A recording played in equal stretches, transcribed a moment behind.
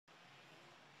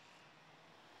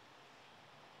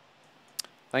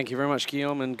Thank you very much,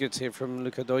 Guillaume, and good to hear from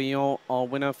Luca Doyon, our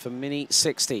winner for Mini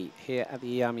 60 here at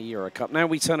the Iame Euro Cup. Now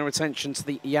we turn our attention to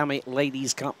the Iame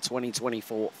Ladies Cup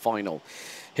 2024 final.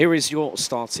 Here is your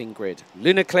starting grid.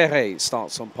 Luna Claret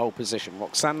starts on pole position.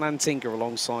 Roxanne Lantinga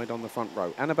alongside on the front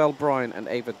row. Annabelle Bryan and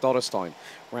Ava Dodderstein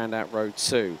round out row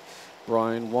 2.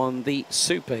 Bryan won the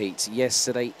Superheat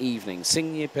yesterday evening.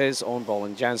 Signe Pez on ball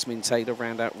and Jasmine Taylor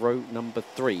round out row number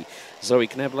 3. Zoe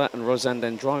Knebler and Rosanne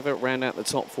Dendriver round out the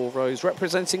top 4 rows.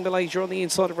 Representing Malaysia on the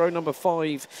inside of row number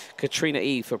 5, Katrina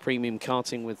E for premium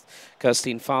karting with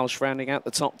Kirstine Falsch rounding out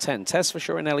the top 10. Tess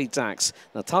Fisher and Ellie Dax,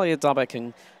 Natalia Dabek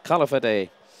and Carla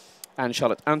Fade and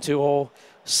Charlotte Antuho,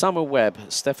 Summer Webb,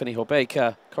 Stephanie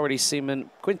Hobeika, Coralie Seaman,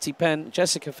 Quinty Penn,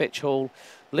 Jessica Fitchhall,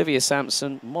 Olivia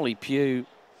Sampson, Molly Pugh,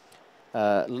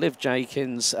 Liv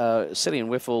Jakins, Cillian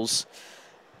Wiffles,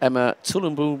 Emma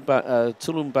Tulumbanjan,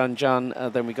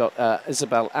 then we got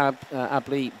Isabel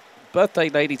Abley, birthday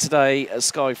lady today,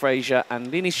 Sky Fraser, and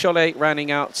Lini Cholet rounding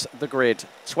out the grid.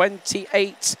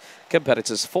 28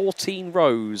 competitors, 14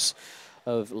 rows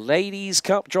of Ladies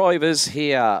Cup drivers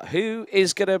here. Who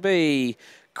is going to be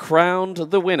crowned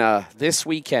the winner this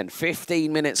weekend?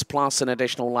 15 minutes plus an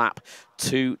additional lap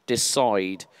to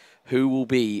decide who will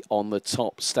be on the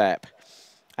top step.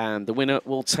 And the winner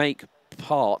will take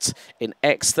part in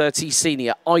X30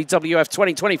 Senior IWF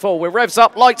 2024. We're revs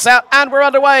up, lights out, and we're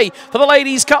underway for the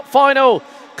Ladies Cup final.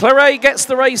 Claret gets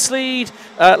the race lead,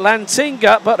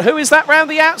 Lantinga, but who is that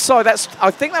round the outside? I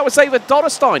think that was Ava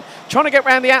Dodderstein trying to get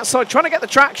round the outside, trying to get the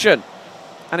traction.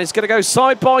 And it's going to go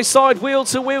side by side, wheel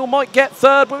to wheel, might get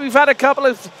third, but we've had a couple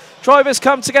of drivers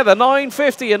come together,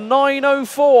 9:50 and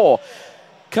 9:04.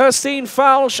 Kirstine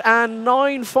Falsch and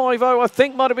 9:50, I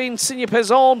think might have been Signe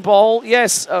Pez on ball.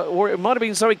 Yes, or it might have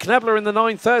been Zoe Knebler in the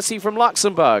 9:30 from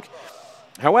Luxembourg.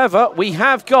 However, we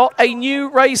have got a new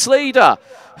race leader.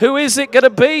 Who is it going to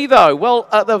be, though? Well,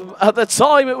 at the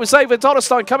time, it was Ava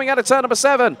Dodderstein coming out of turn number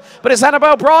 7. But it's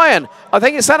Annabelle Bryan. I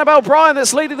think it's Annabelle Bryan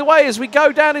that's leading the way as we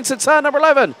go down into turn number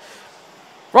 11.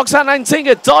 Roxanne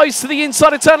Lantinga dives to the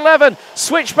inside of turn 11.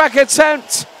 Switchback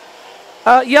attempt.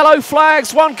 Yellow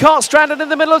flags, one cart stranded in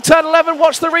the middle of turn 11.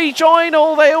 Watch the rejoin.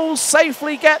 Oh, they all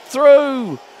safely get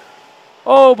through.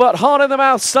 Oh, but hard in the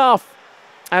mouth stuff.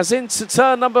 As into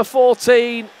turn number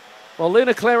 14. Well,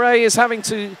 Luna Claret is having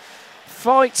to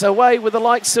fight away with the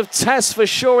likes of Tess for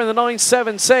sure in the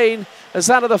 9:17. As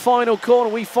out of the final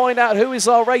corner, we find out who is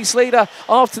our race leader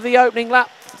after the opening lap.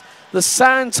 The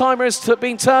sand timer has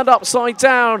been turned upside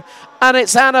down, and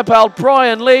it's Annabelle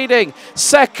Bryan leading.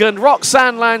 Second,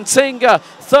 Roxanne Lantinga.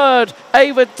 Third,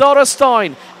 Ava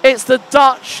Dodderstein. It's the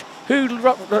Dutch who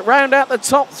round out the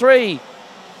top 3.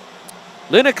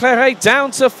 Luna Claret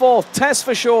down to 4th. Tess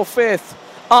for sure 5th.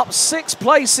 Up 6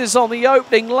 places on the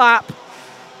opening lap.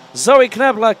 Zoe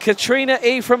Knebler, Katrina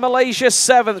E from Malaysia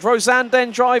 7th, Rosanne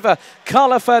Dendriver,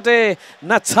 Carla Fade,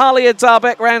 Natalia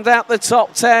Dabek round out the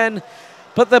top 10.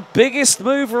 But the biggest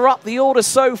mover up the order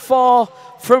so far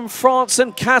from France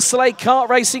and Castellet kart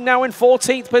racing now in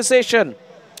 14th position.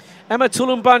 Emma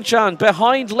Tulumbanchan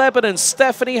behind Lebanon,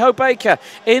 Stephanie Hobeika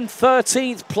in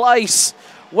 13th place.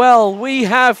 Well, we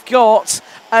have got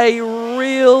a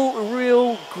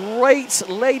real great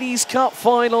Ladies Cup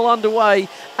final underway.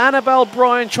 Annabelle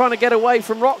Bryan trying to get away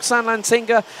from Roxanne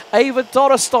Lantinga. Ava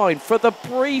Dodderstein for the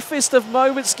briefest of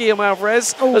moments, Guillaume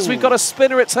Alvarez, as we've got a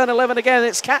spinner at turn 11 again.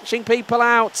 It's catching people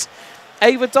out.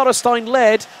 Ava Dodderstein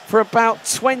led for about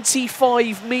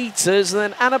 25 metres, and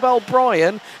then Annabelle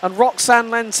Bryan and Roxanne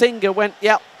Lantinga went,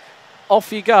 yep,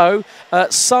 off you go.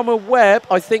 Summer Webb,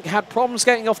 I think, had problems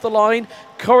getting off the line.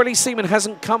 Coralie Seaman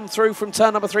hasn't come through from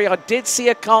turn number 3. I did see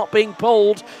a cart being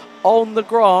pulled on the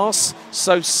grass,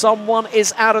 so someone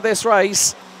is out of this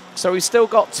race. So we've still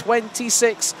got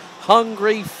 26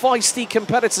 hungry, feisty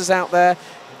competitors out there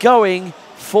going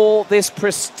for this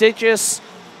prestigious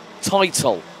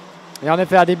title. Et en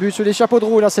effet, un début sur les chapeaux de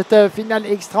roue dans cette finale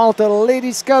X30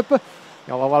 Ladies Cup.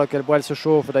 Et on va voir lequel bois elle se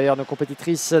chauffe. D'ailleurs, nos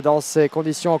compétitrices dans ces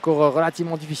conditions encore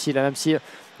relativement difficiles. Même si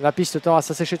la piste tend à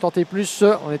s'assécher tant et plus,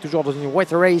 on est toujours dans une wet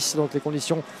race. Donc les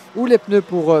conditions où les pneus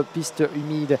pour piste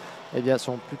humide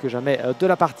sont plus que jamais de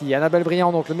la partie. Annabelle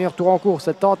Bryan, donc le meilleur tour en course.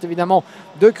 Elle tente évidemment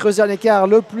de creuser un écart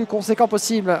le plus conséquent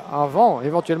possible avant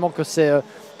éventuellement que ces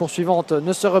poursuivantes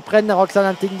ne se reprennent. Roxanne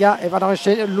Lantinga et Van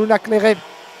Rechén, Luna Claret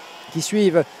qui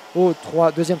suivent au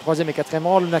 2e, 3e et 4e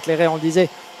rang. Luna Claret, on le disait,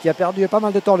 qui a perdu pas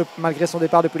mal de temps malgré son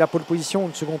départ depuis la pole position,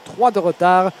 1 seconde 3 de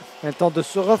retard. Elle tente de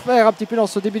se refaire un petit peu dans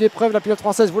ce début d'épreuve, la pilote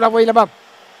française, vous la voyez là-bas.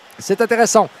 C'est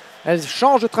intéressant, elle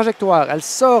change de trajectoire, elle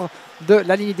sort de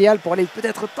la ligne idéale pour aller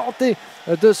peut-être tenter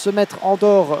de se mettre en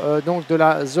dehors donc de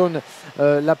la zone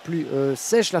la plus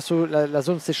sèche, la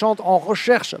zone séchante, en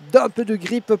recherche d'un peu de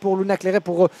grippe pour Luna Claret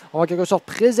pour en quelque sorte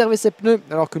préserver ses pneus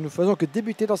alors que nous faisons que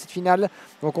débuter dans cette finale.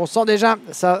 Donc on sent déjà,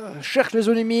 ça cherche les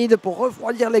zones humides pour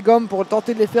refroidir les gommes, pour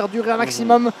tenter de les faire durer un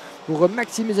maximum, pour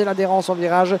maximiser l'adhérence en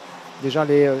virage. Déjà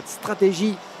les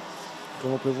stratégies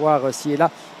comme on peut voir ci et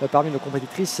là parmi nos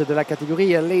compétitrices de la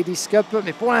catégorie Ladies Cup.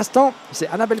 Mais pour l'instant, c'est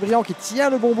Annabelle Briand qui tient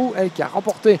le bon bout, elle qui a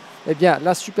remporté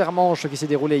la super manche qui s'est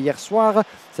déroulée hier soir.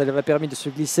 Ça lui a permis de se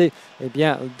glisser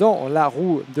dans la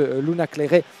roue de Luna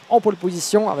Claret en pole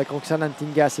position avec Roxana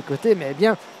Ntinga à ses côtés. Mais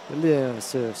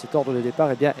cet ordre de départ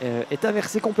est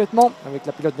inversé complètement avec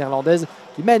la pilote néerlandaise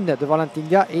qui mène devant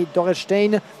Ntinga et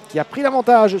Dorrestein qui a pris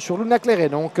l'avantage sur Luna Claret.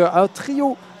 Donc un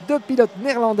trio de pilotes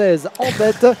néerlandaises en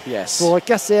tête pour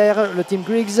KCR, le team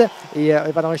Griggs et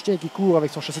Eva Dorrestein qui court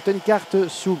avec son châssis Tony Kart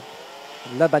sous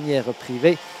la bannière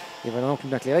privée. Et voilà donc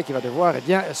Luna Claret qui va devoir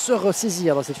se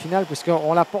ressaisir dans cette finale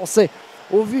puisqu'on l'a pensé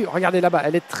au vu. Regardez là-bas,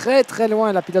 elle est très très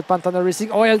loin la pilote Pantana Racing.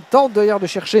 Oh, elle tente d'ailleurs de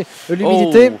chercher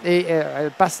l'humidité et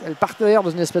elle part d'ailleurs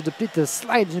dans une espèce de petite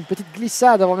slide, une petite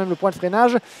glissade avant même le point de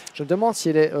freinage. Je me demande si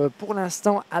elle est pour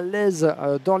l'instant à l'aise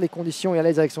dans les conditions et à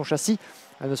l'aise avec son châssis.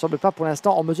 Elle ne semble pas pour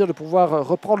l'instant en mesure de pouvoir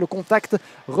reprendre le contact,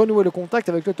 renouer le contact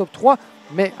avec le top 3.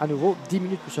 Mais à nouveau, 10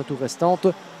 minutes plus un tour restante,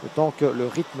 le temps que le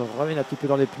rythme revienne un petit peu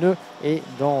dans les pneus et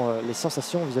dans les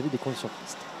sensations vis-à-vis des conditions de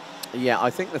piste. Yeah, I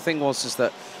think the thing was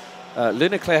that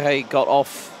Luna Claret got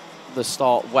off the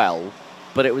start well,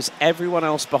 but it was everyone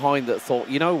else behind that thought,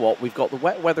 you know what, we've got the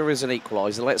wet weather as an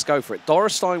equaliser, let's go for it.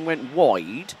 Dorrestein went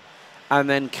wide and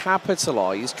then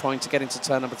capitalised, trying to get into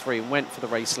turn number 3 and went for the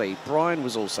race lead. Brian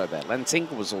was also there.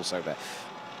 Lentinga was also there.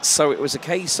 So it was a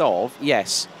case of,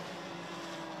 yes,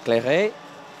 Claret,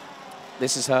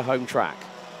 this is her home track.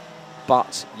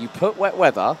 But you put wet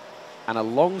weather and a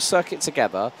long circuit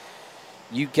together,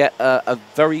 you get a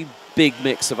very big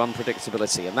mix of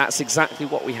unpredictability. And that's exactly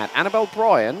what we had. Annabelle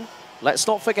Bryan, let's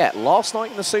not forget, last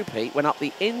night in the Super Heat, went up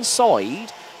the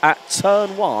inside at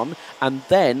turn 1 and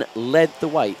then led the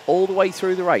way all the way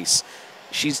through the race.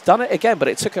 She's done it again, but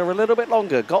it took her a little bit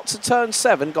longer. Got to turn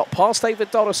 7, got past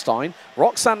David Dorrestein.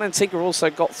 Roxanne Ntinga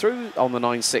also got through on the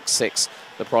 966,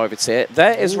 the privateer.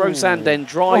 There is Roseanne Den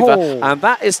Driver, and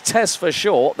that is Tess for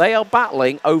short. They are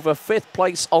battling over 5th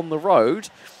place on the road.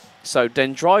 So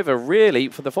Den Driver really,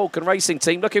 for the Falcon Racing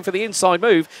team, looking for the inside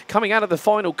move, coming out of the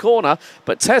final corner.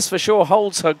 But Tess for sure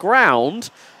holds her ground.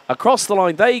 Across the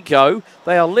line they go.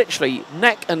 They are literally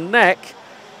neck and neck,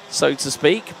 so to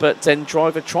speak. But Den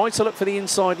Driver tried to look for the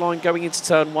inside line going into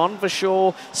turn 1.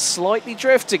 Vershaw slightly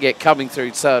drifting it coming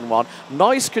through turn 1.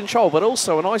 Nice control, but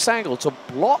also a nice angle to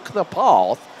block the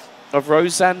path of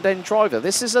Roseanne Den Driver.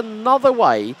 This is another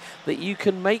way that you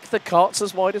can make the carts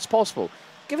as wide as possible.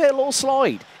 Give it a little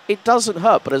slide. It doesn't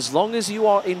hurt, but as long as you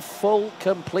are in full,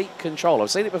 complete control.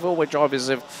 I've seen it before where drivers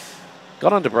have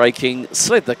gone under braking,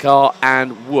 slid the car,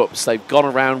 and whoops, they've gone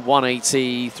around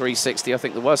 180, 360. I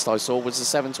think the worst I saw was the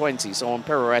 720. So on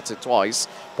pirouetted twice,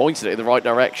 pointed it in the right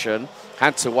direction,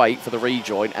 had to wait for the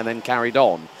rejoin, and then carried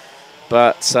on.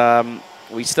 But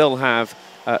we still have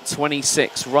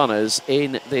 26 runners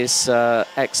in this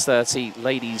X30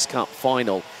 Ladies Cup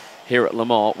final here at Le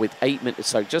Mans with 8 minutes,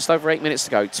 so just over 8 minutes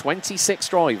to go. 26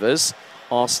 drivers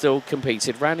are still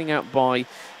competed, rounding out by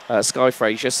Sky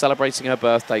Frazier, celebrating her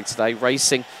birthday today,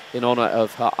 racing in honour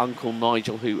of her uncle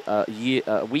Nigel, who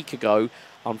a week ago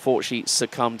unfortunately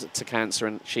succumbed to cancer,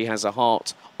 and she has a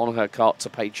heart on her cart to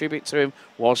pay tribute to him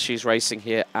whilst she's racing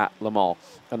here at Le Mans.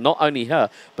 And not only her,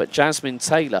 but Jasmine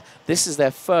Taylor. This is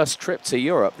their first trip to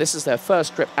Europe. This is their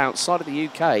first trip outside of the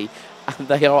UK, and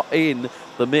they are in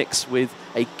the mix with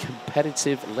a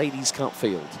competitive Ladies Cup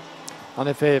field. En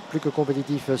effet, plus que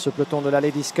compétitif ce peloton de la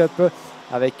Ladies Cup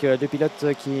avec deux pilotes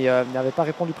qui n'avaient pas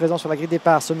répondu présent sur la grille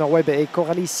départ, Summer Webb et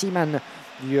Coralie Seaman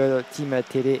du team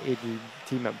Télé et du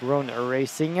team Brown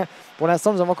Racing. Pour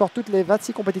l'instant, nous avons encore toutes les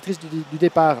 26 compétitrices du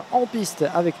départ en piste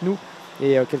avec nous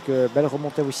et quelques belles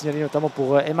remontées à vous signaler, notamment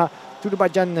pour Emma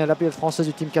Touloubadjan, la pilote française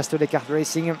du team Castellet Kart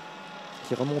Racing,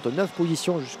 qui remonte 9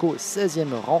 positions jusqu'au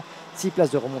 16e rang. 6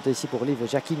 places de remontée ici pour Liv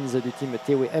Jackins du team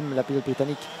TOM, la pilote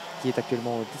britannique qui est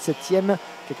actuellement 17e.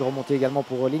 Quelques remontées également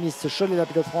pour Lénis Cholet, la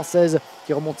pilote française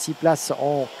qui remonte 6 places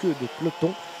en queue de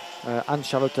peloton.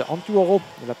 Anne-Charlotte Antuoro,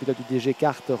 la pilote du DG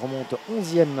Kart, remonte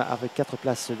 11e avec 4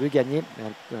 places de gagné.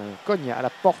 Elle cogne à la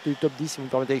porte du top 10, si vous me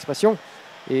permettez l'expression.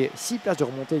 Et 6 places de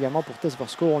remontée également pour Tess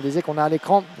Versko. On disait qu'on a à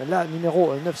l'écran la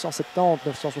numéro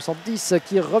 970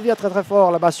 qui revient très très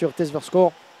fort là-bas sur Tess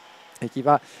Versko et qui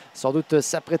va sans doute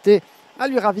s'apprêter à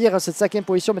lui ravir cette 5e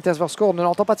position. Mais Tersvorscore ne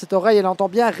l'entend pas de cette oreille, elle entend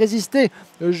bien résister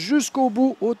jusqu'au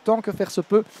bout, autant que faire se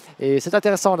peut. Et c'est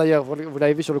intéressant d'ailleurs, vous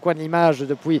l'avez vu sur le coin de l'image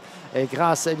depuis, et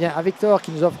grâce à Victor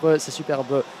qui nous offre ces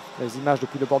superbes images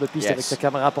depuis le bord de piste avec sa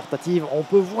caméra portative. On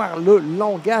peut voir le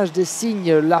langage des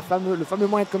signes, le fameux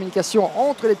moyen de communication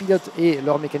entre les pilotes et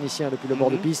leurs mécaniciens depuis le bord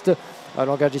de piste. Un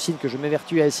langage des signes que je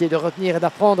m'évertue à essayer de retenir et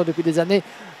d'apprendre depuis des années.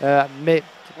 Mais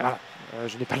voilà,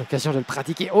 je n'ai pas l'occasion de le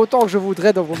pratiquer autant que je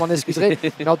voudrais, donc vous m'en excuserez.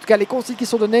 Mais en tout cas, les consignes qui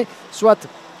sont données, soit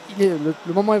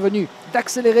le moment est venu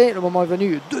d'accélérer, le moment est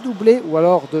venu de doubler ou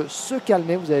alors de se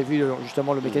calmer. Vous avez vu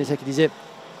justement le mécanicien qui disait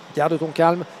garde ton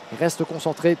calme, reste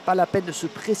concentré, pas la peine de se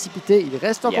précipiter. Il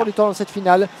reste encore du temps dans cette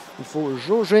finale. Il faut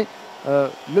jauger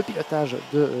le pilotage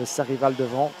de sa rivale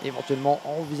devant, éventuellement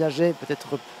envisager, peut-être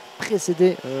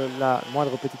précéder la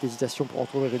moindre petite hésitation pour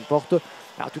entrouvrir une porte.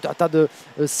 Alors, tout un tas de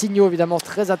signaux évidemment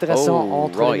très intéressants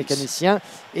entre les mécaniciens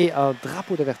et un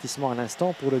drapeau d'avertissement à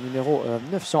l'instant pour le numéro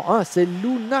 901. C'est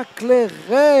Luna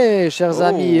Clairet, chers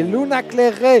amis. Luna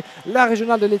Clairet, la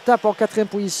régionale de l'étape en 4e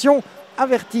position,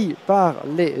 avertie par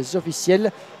les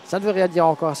officiels. Ça ne veut rien dire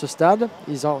encore à ce stade.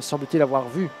 Ils ont semble-t-il avoir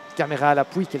vu, caméra à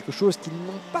l'appui, quelque chose qu'ils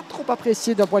n'ont pas trop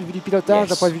apprécié d'un point de vue du pilotage,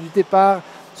 d'un point de vue du départ.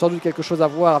 Sans doute quelque chose à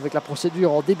voir avec la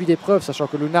procédure en début d'épreuve, sachant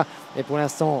que Luna est pour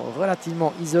l'instant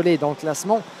relativement isolée dans le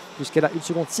classement, puisqu'elle a 1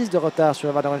 seconde 6 de retard sur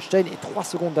Eva Dorenstein et 3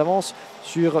 secondes d'avance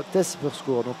sur Tess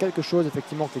Burscourt. Donc quelque chose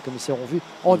effectivement que les commissaires ont vu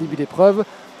en début d'épreuve.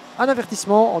 Un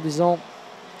avertissement en disant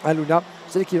à Luna,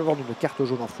 c'est l'équivalent d'une carte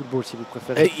jaune en football si vous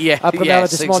préférez. Après un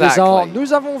avertissement en disant,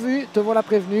 nous avons vu, te voilà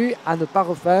prévenu à ne pas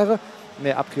refaire,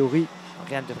 mais a priori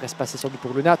rien ne devrait se passer sur lui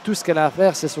pour Luna. Tout ce qu'elle a à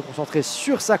faire, c'est se concentrer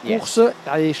sur sa course,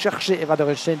 aller chercher Eva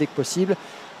Dorenstein dès que possible,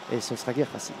 et ce sera guère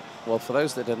facile. Well, for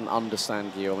those that didn't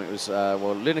understand you, it was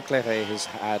well, Luna Clairet has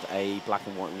had a black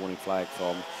and white warning flag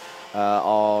from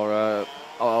our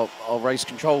race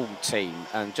control team,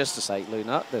 and just to say,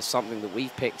 Luna, there's something that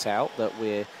we've picked out that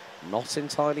we're not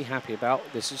entirely happy about.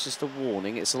 This is just a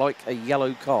warning. It's like a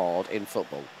yellow card in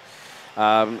football.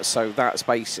 So that's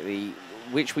basically,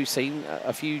 which we've seen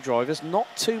a few drivers, not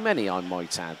too many I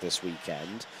might add this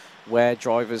weekend, where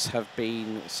drivers have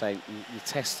been saying you're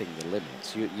testing the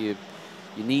limits. You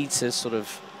need to sort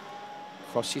of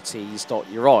cross your T's, dot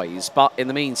your I's. But in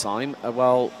the meantime,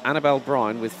 well, Annabelle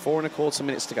Bryan, with 4 1/4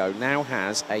 minutes to go, now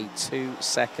has a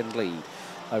 2-second lead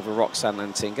over Roxanne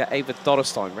Lantinga. Ava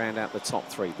Dotterstein round out the top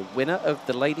 3. The winner of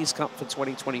the Ladies' Cup for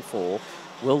 2024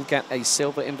 will get a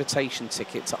silver invitation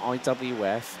ticket to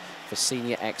IWF for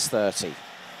Senior X30.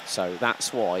 So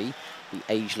that's why the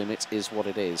age limit is what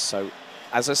it is. So,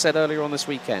 as I said earlier on this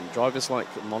weekend, drivers like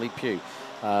Molly Pugh,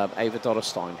 Ava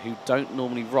Dotterstein, who don't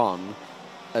normally run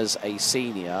as a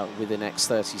senior within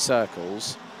X30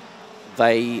 circles,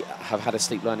 they have had a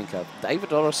steep learning curve. Ava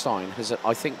Dotterstein has,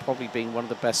 I think, probably been one of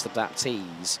the best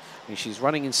adaptees. I mean, she's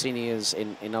running in seniors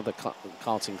in other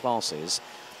karting classes,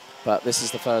 but this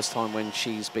is the first time when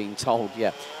she's been told,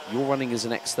 yeah, you're running as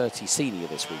an X30 senior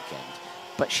this weekend.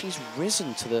 But she's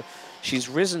risen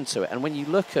to it. And when you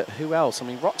look at who else, I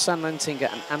mean, Roxanne Lantinga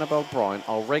and Annabelle Bryan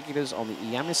are regulars on the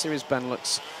Iame Series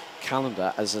Benelux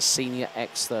calendar as a senior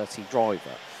X30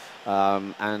 driver.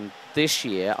 And this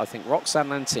year, I think Roxanne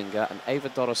Lantinga and Ava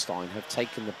Dotterstein have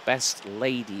taken the best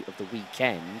lady of the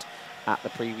weekend at the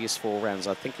previous 4 rounds.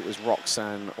 I think it was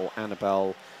Roxanne or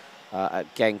Annabelle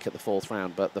at Genk at the 4th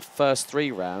round, but the first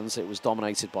 3 rounds it was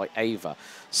dominated by Ava.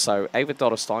 So Ava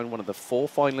Dotterstein, one of the 4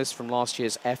 finalists from last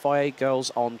year's FIA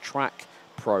Girls on Track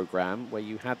program, where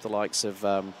you had the likes of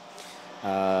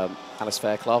Alice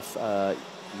Fairclough.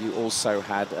 You also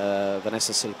had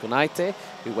Vanessa Silkunaite,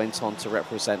 who went on to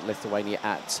represent Lithuania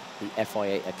at the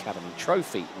FIA Academy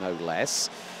Trophy, no less.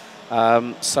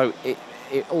 So it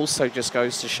also just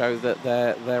goes to show that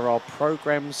there are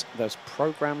programs, there's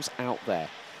programs out there.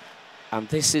 And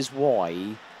this is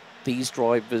why these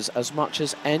drivers, as much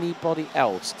as anybody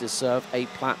else, deserve a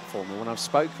platform. And when I've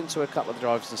spoken to a couple of the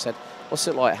drivers and said, what's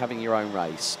it like having your own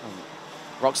race?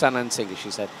 Roxanne Lantinga,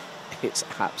 she said, it's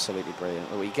absolutely brilliant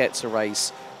that we get to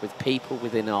race with people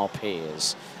within our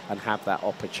peers and have that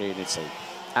opportunity.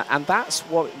 And that's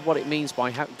what it means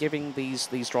by giving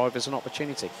these drivers an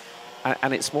opportunity.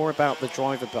 And it's more about the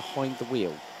driver behind the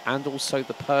wheel and also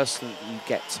the person that you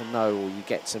get to know or you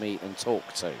get to meet and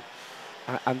talk to.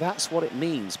 And that's what it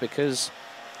means, because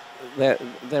there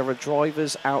are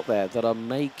drivers out there that are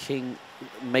making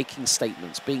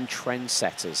statements, being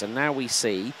trendsetters. And now we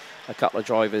see a couple of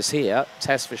drivers here,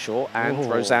 Tess Fisher and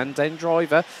Roseanne Den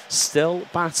Driver, still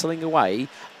battling away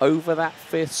over that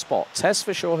 5th spot. Tess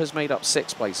Fisher has made up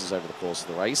 6 places over the course of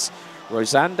the race.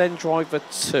 Roseanne Den Driver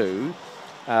 2.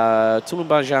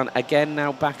 Tulumbajan again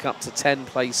now back up to 10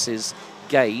 places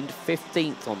gained,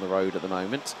 15th on the road at the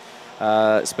moment.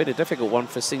 It's been a difficult one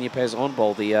for Signe Pez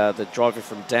Onbol, the driver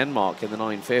from Denmark in the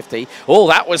 950. Oh,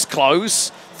 that was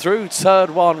close. Through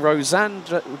turn one, Rosanne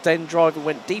Den driver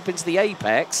went deep into the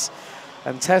apex.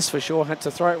 And Tess for sure had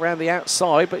to throw it around the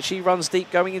outside, but she runs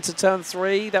deep going into turn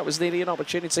three. That was nearly an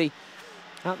opportunity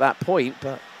at that point,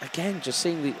 but again, just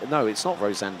seeing the... No, it's not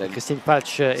Rosanne Den. Christine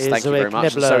Palch et Thank you Zoé very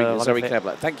much. Knebler. Zoé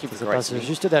Knebler. Thank you for Ça passe correcting me.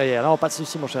 juste derrière. Non, pas de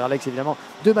souci, mon cher Alex, évidemment.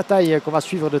 Deux batailles qu'on va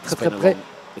suivre de très très près.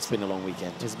 It's been a long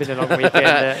weekend. It's been a long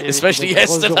weekend. Especially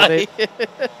yesterday.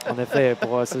 En effet,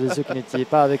 pour ceux et ceux qui n'étaient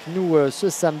pas avec nous ce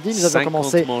samedi, nous avons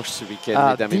commencé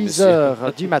à 10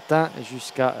 h du matin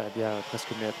jusqu'à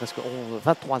presque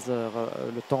 23 h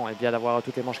le temps d'avoir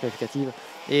toutes les manches qualificatives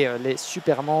et les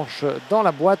super manches dans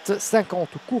la boîte. 50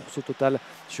 courses au total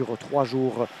sur 3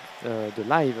 jours de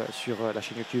live sur la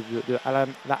chaîne YouTube de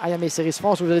la Iame Series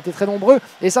France, où vous avez été très nombreux.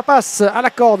 Et ça passe à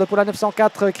la corde pour la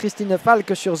 904 Christine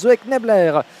Falk sur Zoé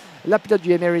Knebler, la pilote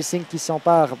du Iame Racing qui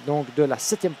s'empare donc de la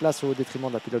 7e place au détriment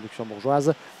de la pilote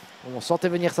luxembourgeoise. On sentait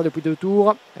venir ça depuis 2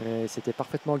 tours. C'était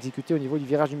parfaitement exécuté au niveau du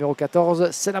virage numéro 14.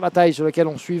 C'est la bataille sur laquelle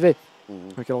on suivait,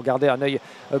 auquel on gardait un œil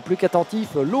plus qu'attentif.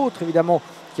 L'autre, évidemment,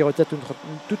 qui retient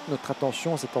toute notre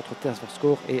attention, c'est entre Tess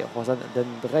Score et Rosanne Den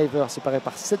Driver, séparés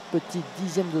par 7 petits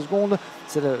dixièmes de seconde.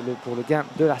 C'est pour le gain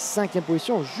de la 5e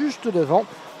position, juste devant.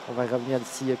 On va y revenir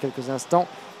d'ici quelques instants.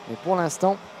 Mais pour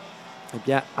l'instant,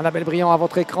 Annabelle Briand à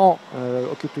votre écran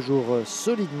occupe toujours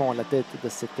solidement la tête de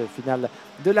cette finale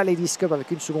de la Ladies Cup avec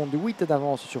 1 seconde 8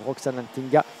 d'avance sur Roxanne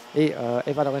Lantinga et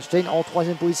Eva Lorenstein en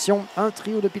 3e position. Un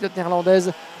trio de pilotes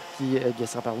néerlandaises qui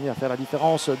sera parvenu à faire la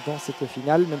différence dans cette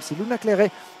finale, même si Luna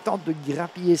Claret tente de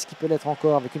grappiller ce qui peut l'être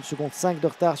encore avec 1 seconde 5 de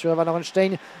retard sur Eva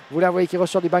Lorenstein. Vous la voyez qui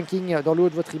ressort du banking dans le haut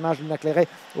de votre image, Luna Claret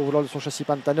au volant de son châssis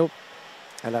Pantano.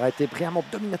 Elle a été brillamment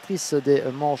dominatrice des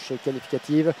manches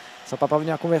qualificatives, sans pas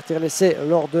parvenir à convertir l'essai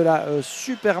lors de la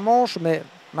super manche, mais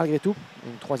malgré tout,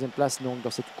 une 3e place donc, dans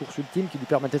cette course ultime qui lui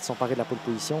permettait de s'emparer de la pole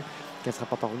position, qu'elle ne sera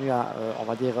pas parvenue à, on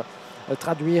va dire,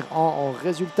 traduire en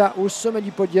résultat au sommet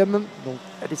du podium. Donc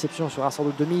la déception sera sans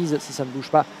doute de mise si ça ne bouge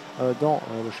pas dans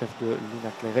le chef de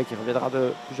Luna Claret, qui reviendra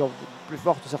de plus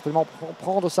forte certainement pour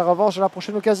prendre sa revanche à la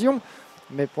prochaine occasion.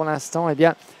 Mais pour l'instant,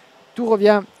 tout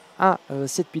revient à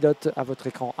cette pilote à votre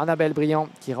écran, Annabelle Briand,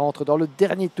 qui rentre dans le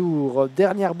dernier tour.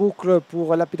 Dernière boucle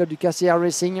pour la pilote du KCR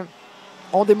Racing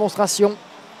en démonstration.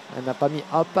 Elle n'a pas mis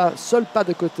un seul pas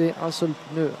de côté, un seul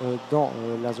pneu dans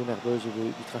la zone herbeuse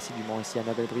du tracé du Mans. Ici,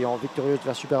 Annabelle Briand, victorieuse de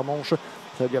la super manche.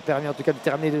 Ça lui a permis en tout cas de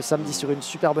terminer le samedi sur une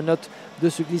superbe note, de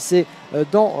se glisser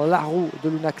dans la roue de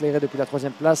Luna Claret depuis la 3e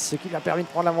place, ce qui lui a permis de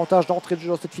prendre l'avantage d'entrer de jeu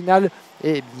dans cette finale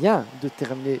et bien de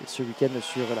terminer ce week-end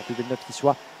sur la plus belle note qui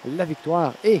soit, la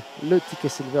victoire et le ticket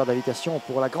silver d'invitation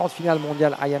pour la grande finale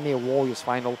mondiale Iame Warriors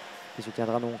Final, qui se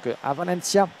tiendra donc à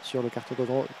Valencia sur le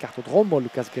cartodrome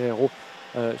Lucas Guerrero.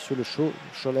 Sur le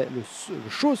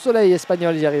chaud soleil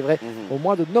espagnol, j'y arriverai au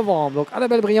mois de novembre. Donc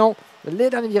Annabelle Briand, les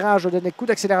derniers virages, dernier coup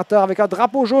d'accélérateur avec un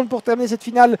drapeau jaune pour terminer cette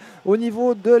finale au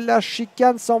niveau de la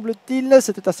chicane, semble-t-il.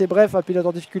 C'était assez bref, un pilote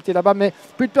en difficulté là-bas, mais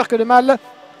plus de peur que de mal.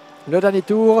 Le dernier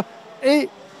tour et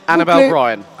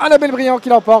Annabelle Briand qui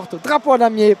l'emporte. Drapeau en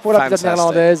damier pour la pilote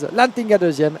néerlandaise. Lantinga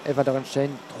 2e et Van der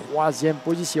Renschein 3e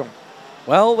position.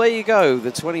 Well, there you go.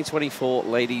 The 2024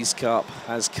 Ladies' Cup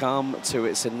has come to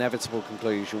its inevitable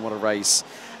conclusion. What a race.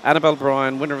 Annabelle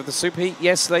Bryan, winner of the Super Heat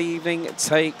yesterday evening,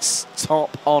 takes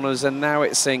top honours, and now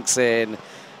it sinks in.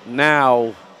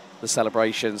 Now the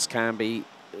celebrations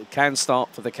can start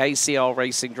for the KCR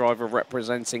Racing driver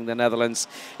representing the Netherlands.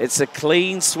 It's a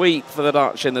clean sweep for the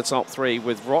Dutch in the top 3,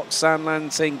 with Roxanne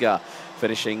Lantinga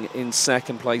finishing in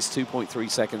 2nd place, 2.3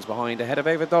 seconds behind, ahead of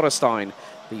Eva Dorrestein,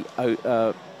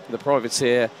 the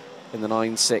privateer in the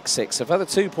 966. A further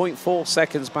 2.4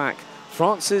 seconds back,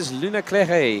 France's Luna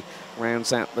Claret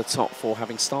rounds out the top 4,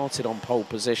 having started on pole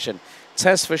position.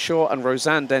 Tess Verschoor and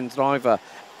Rosanne Den Driver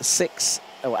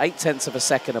 8 tenths of a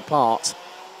second apart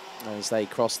as they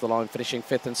cross the line, finishing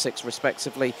 5th and 6th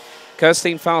respectively.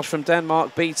 Kirstine Falch from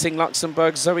Denmark beating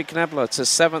Luxembourg's Zoe Knebler to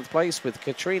 7th place, with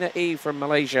Katrina E from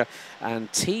Malaysia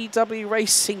and TW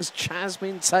Racing's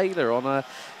Jasmine Taylor on a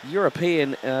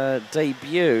European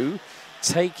debut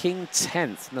taking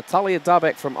 10th. Natalia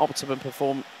Dabek from Optimum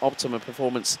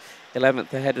Performance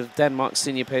 11th, ahead of Denmark's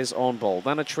Signe Pez Onbol.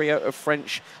 Then a trio of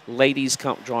French Ladies'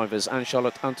 Cup drivers,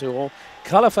 Anne-Charlotte Antouron,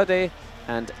 Carla Fade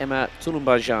and Emma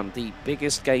Tulumbajan, the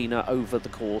biggest gainer over the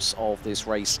course of this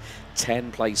race.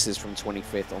 10 places from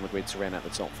 25th on the grid to round out the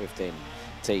top 15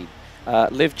 team.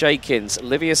 Liv Jakins,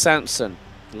 Livia Sampson,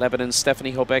 Lebanon's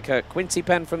Stephanie Hobecker, Quinty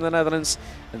Penn from the Netherlands,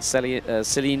 and Celine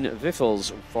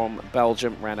Wiffels from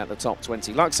Belgium round out the top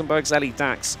 20. Luxembourg's Ellie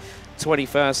Dax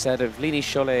 21st ahead of Lini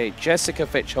Cholet, Jessica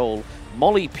Fitchhall,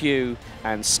 Molly Pugh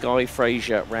and Sky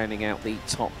Fraser rounding out the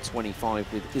top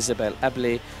 25, with Isabelle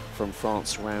Ablé from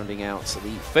France rounding out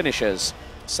the finishers.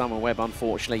 Summer Webb,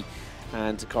 unfortunately,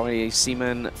 and Corey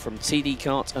Seaman from TD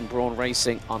Kart and Brawn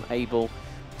Racing unable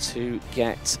to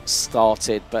get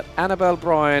started. But Annabelle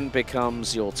Bryan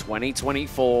becomes your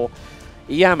 2024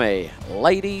 Iame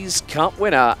Ladies Cup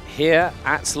winner here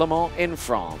at Le Mans in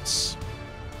France.